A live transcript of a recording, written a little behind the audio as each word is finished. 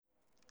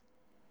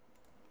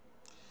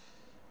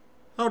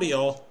Howdy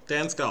y'all,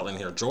 Dan Scotland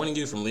here, joining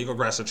you from Legal,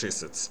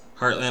 Massachusetts,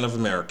 heartland of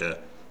America.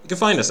 You can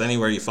find us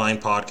anywhere you find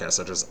podcasts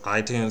such as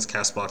iTunes,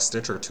 CastBox,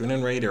 Stitcher,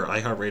 TuneIn Radio,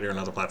 iHeartRadio, and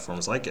other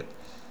platforms like it.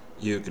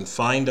 You can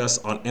find us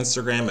on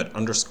Instagram at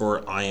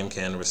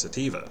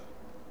 _IamCannabisSativa.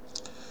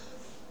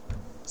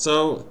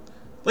 So,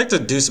 I'd like to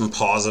do some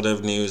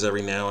positive news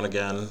every now and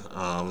again,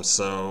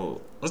 so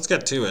let's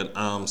get to it.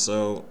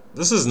 So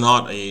this is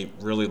not a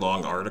really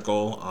long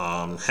article.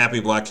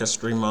 Happy Black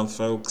History Month,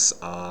 folks.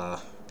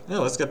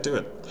 Let's get to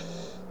it.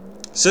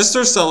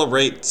 Sisters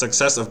celebrate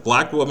success of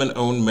black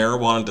woman-owned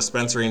marijuana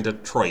dispensary in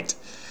Detroit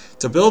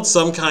to build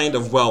some kind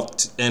of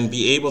wealth and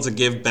be able to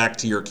give back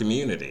to your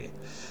community.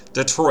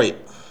 Detroit.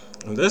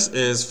 And this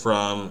is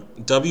from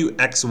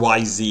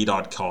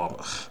WXYZ.com.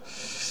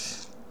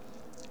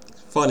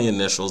 Funny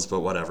initials, but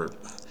whatever.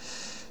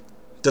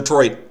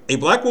 Detroit. A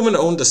black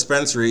woman-owned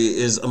dispensary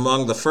is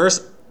among the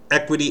first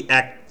equity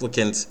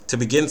applicants to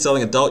begin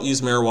selling adult-use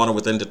marijuana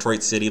within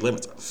Detroit city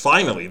limits.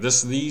 Finally,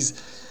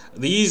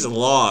 these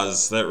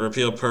laws that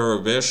repeal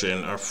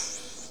prohibition are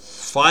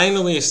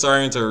finally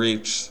starting to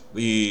reach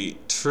the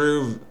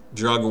true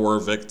drug war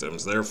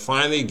victims. They're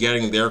finally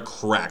getting their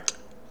crack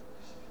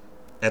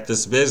at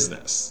this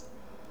business.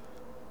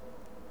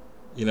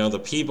 You know, the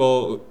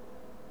people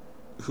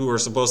who are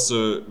supposed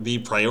to be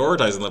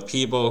prioritized and the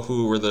people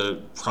who were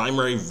the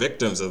primary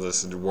victims of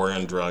this war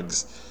on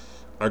drugs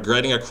are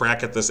getting a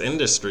crack at this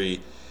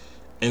industry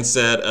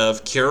instead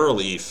of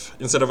Curaleaf,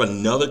 instead of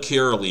another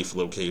Curaleaf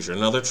location,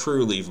 another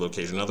True Leaf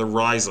location, another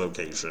Rise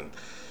location.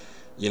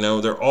 You know,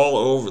 they're all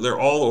over,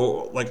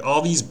 like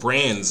all these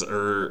brands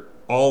are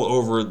all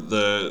over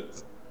the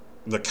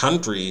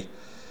country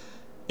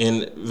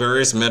in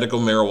various medical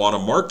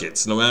marijuana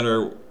markets, no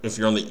matter if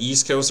you're on the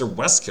East Coast or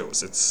West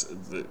Coast. It's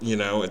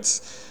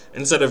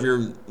instead of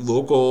your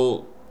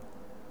local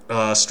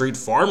street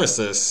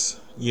pharmacist,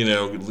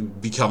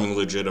 becoming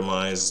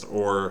legitimized,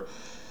 or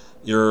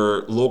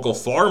your local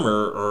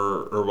farmer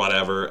or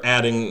whatever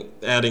adding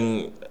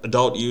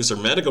adult use or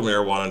medical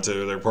marijuana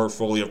to their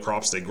portfolio of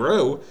crops they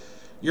grow.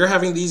 You're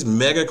having these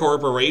mega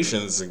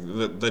corporations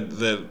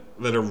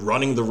that are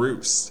running the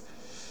roost.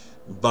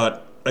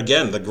 But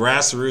again, the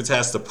grassroots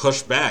has to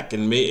push back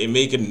and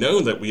make it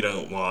known that we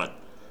don't want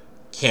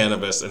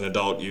cannabis and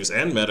adult use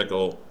and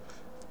medical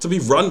to be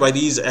run by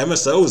these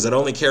MSOs that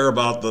only care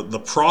about the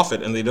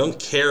profit, and they don't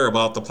care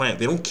about the plant.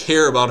 They don't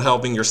care about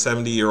helping your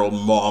 70-year-old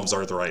mom's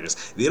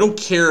arthritis. They don't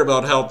care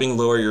about helping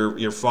lower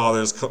your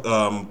father's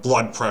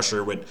blood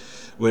pressure with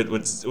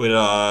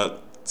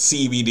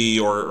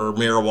CBD or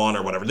marijuana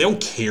or whatever. They don't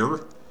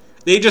care.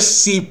 They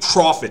just see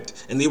profit,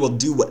 and they will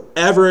do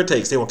whatever it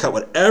takes. They will cut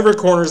whatever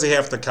corners they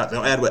have to cut.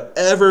 They'll add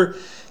whatever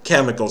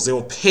chemicals. They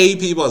will pay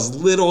people as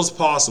little as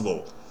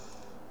possible.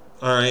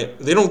 All right?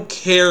 They don't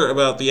care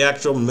about the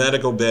actual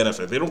medical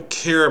benefit. They don't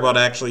care about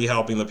actually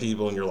helping the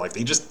people in your life.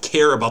 They just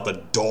care about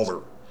the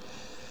dollar.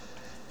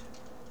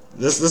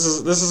 This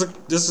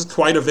is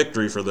quite a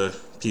victory for the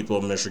people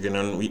of Michigan,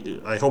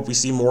 and I hope we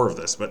see more of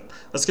this. But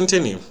let's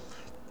continue.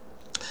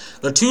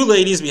 The two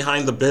ladies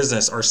behind the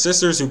business are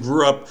sisters who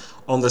grew up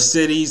on the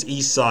city's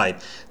east side.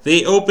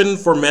 They opened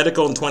for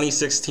medical in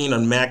 2016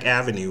 on Mack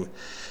Avenue.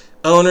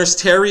 Owners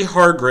Terry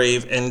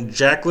Hargrave and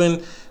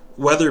Jacqueline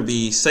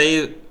Weatherby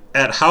say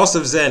at House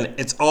of Zen,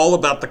 it's all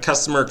about the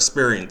customer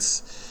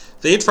experience.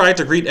 They try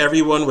to greet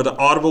everyone with an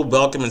audible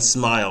welcome and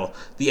smile.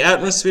 The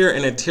atmosphere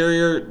and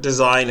interior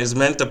design is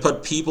meant to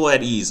put people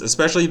at ease,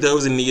 especially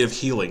those in need of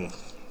healing.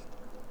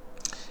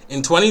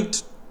 In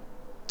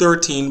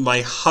 2013,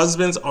 my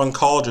husband's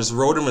oncologist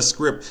wrote him a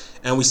script,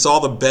 and we saw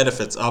the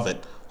benefits of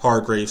it,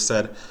 Hargrave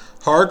said.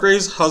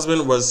 Hargrave's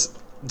husband was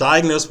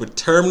diagnosed with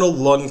terminal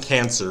lung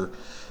cancer.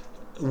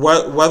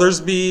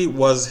 Weathersby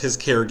was his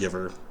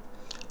caregiver.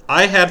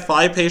 I had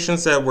 5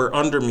 patients that were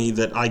under me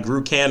that I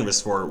grew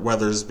cannabis for,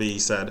 Weathersby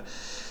said.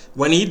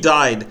 When he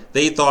died,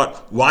 they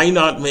thought, why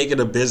not make it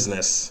a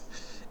business?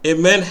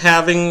 It meant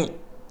having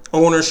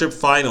ownership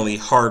finally,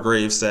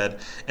 Hargrave said,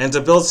 and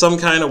to build some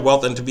kind of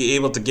wealth and to be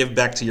able to give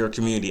back to your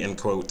community, end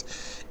quote.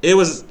 It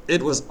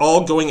was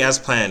all going as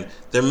planned.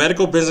 Their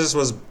medical business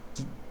was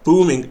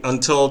booming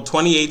until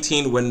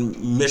 2018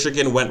 when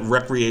Michigan went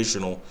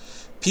recreational.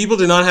 People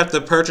do not have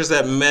to purchase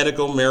that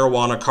medical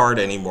marijuana card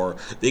anymore.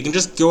 They can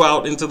just go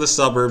out into the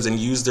suburbs and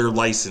use their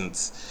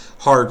license,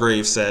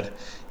 Hargrave said.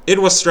 It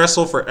was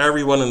stressful for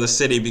everyone in the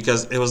city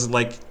because it was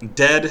like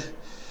dead,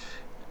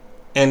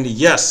 and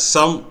yes,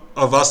 some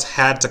of us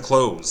had to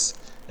close,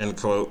 end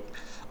quote.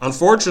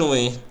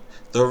 Unfortunately,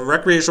 the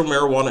recreational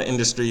marijuana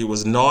industry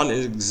was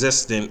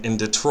non-existent in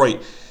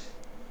Detroit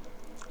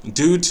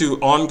due to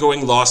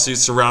ongoing lawsuits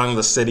surrounding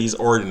the city's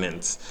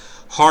ordinance.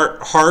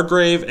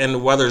 Hargrave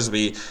and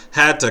Weathersby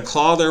had to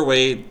claw their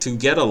way to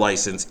get a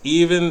license,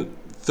 even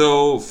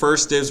though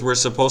first dibs were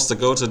supposed to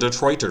go to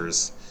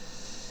Detroiters.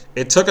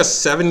 It took us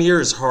 7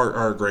 years,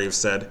 Hargrave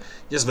said.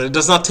 Yes, but it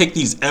does not take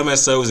these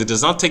MSOs, it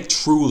does not take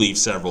True Leaf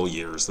several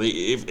years.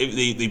 They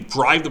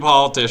bribe the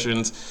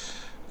politicians,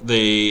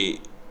 they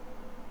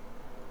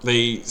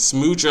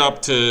smooch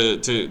up to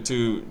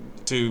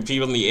to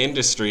people in the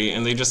industry,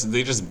 and they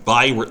just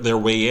buy their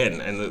way in,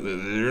 and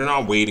they're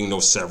not waiting no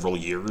several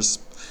years.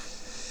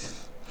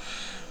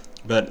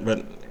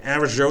 But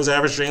average Joes,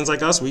 average Janes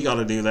like us, we got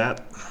to do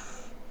that.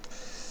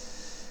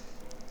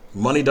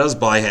 Money does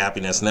buy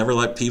happiness. Never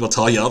let people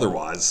tell you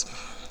otherwise.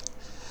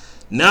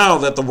 Now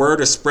that the word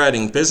is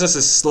spreading, business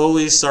has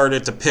slowly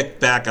started to pick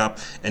back up,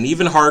 and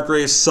even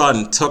Hargrave's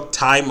son took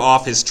time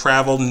off his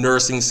travel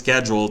nursing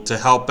schedule to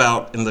help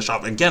out in the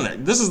shop.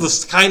 Again, this is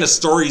the kind of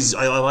stories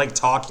I like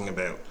talking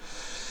about.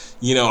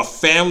 You know, a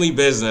family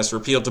business for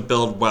people to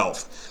build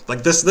wealth.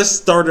 Like this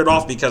started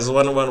off because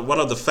one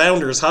of the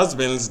founders'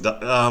 husbands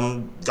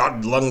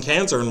got lung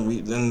cancer,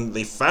 and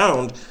they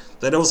found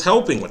that it was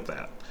helping with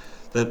that.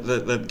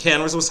 That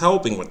cannabis was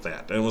helping with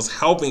that, and it was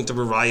helping to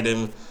provide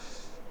him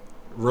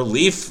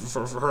relief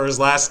for his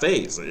last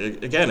days.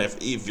 Again,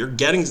 if you're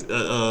getting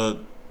a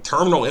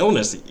terminal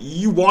illness,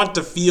 you want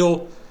to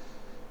feel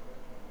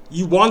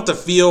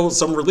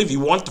some relief.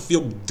 You want to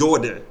feel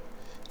good,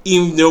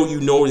 even though you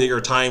know that your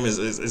time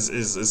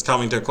is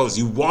coming to a close.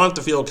 You want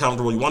to feel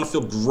comfortable. You want to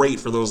feel great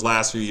for those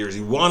last few years.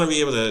 You want to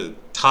be able to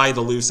tie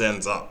the loose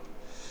ends up.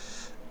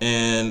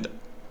 And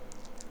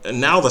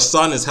now the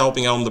son is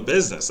helping out in the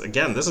business.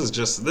 Again, this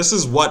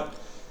is what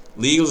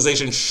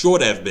legalization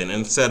should have been,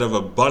 instead of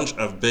a bunch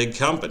of big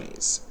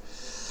companies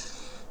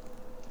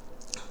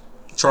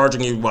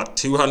charging you $200,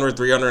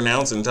 $300 an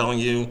ounce and telling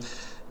you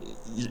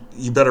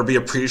better be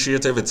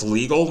appreciative it's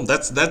legal.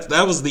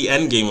 That was the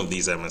end game of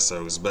these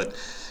MSOs. But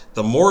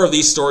the more of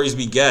these stories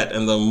we get,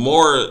 and the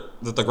more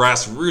that the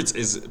grassroots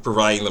is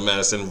providing the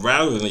medicine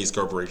rather than these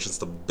corporations,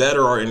 the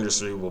better our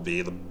industry will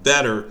be, the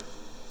better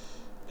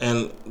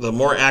and the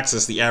more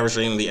access the average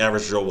Jane and the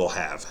average Joe will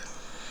have.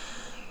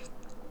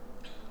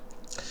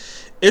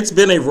 It's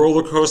been a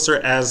roller coaster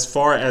as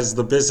far as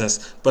the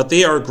business, but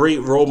they are great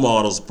role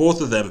models,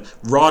 both of them,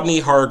 Rodney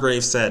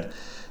Hargrave said.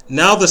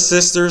 Now the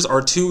sisters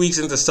are 2 weeks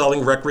into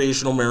selling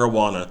recreational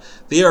marijuana.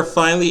 They are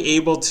finally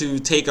able to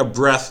take a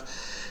breath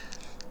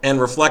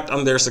and reflect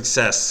on their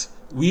success.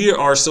 We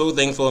are so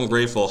thankful and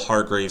grateful,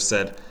 Hargrave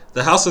said.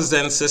 The House of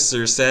Zen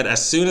sisters said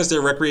as soon as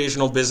their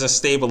recreational business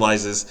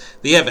stabilizes,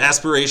 they have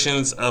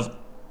aspirations of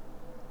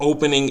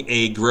opening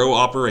a grow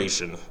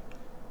operation.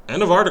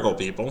 End of article,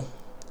 people.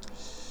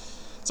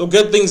 So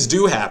good things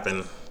do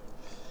happen.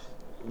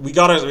 We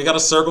gotta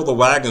circle the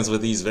wagons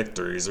with these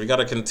victories. We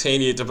gotta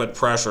continue to put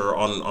pressure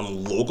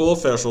on local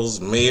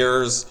officials,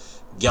 mayors,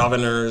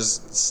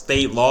 governors,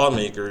 state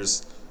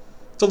lawmakers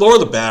to lower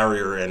the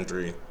barrier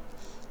entry,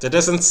 to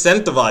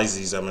disincentivize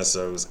these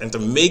MSOs, and to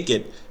make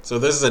it so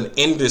this is an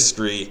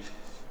industry,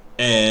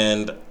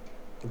 and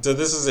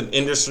this is an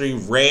industry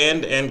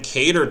ran and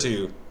catered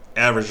to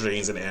average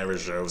Janes and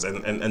average Joes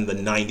and the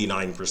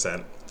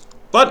 99%.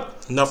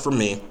 But enough from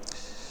me.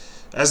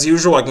 As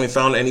usual, I can be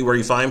found anywhere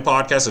you find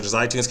podcasts, such as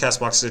iTunes,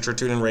 CastBox, Stitcher,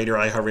 TuneIn Radio,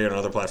 iHeartRadio, and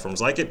other platforms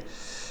like it.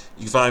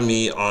 You can find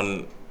me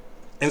on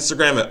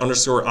Instagram at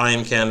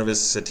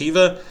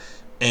 _IamCannabisSativa,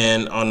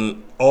 and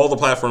on all the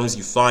platforms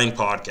you find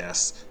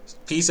podcasts.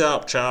 Peace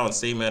out, ciao, and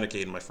stay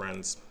medicated, my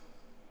friends.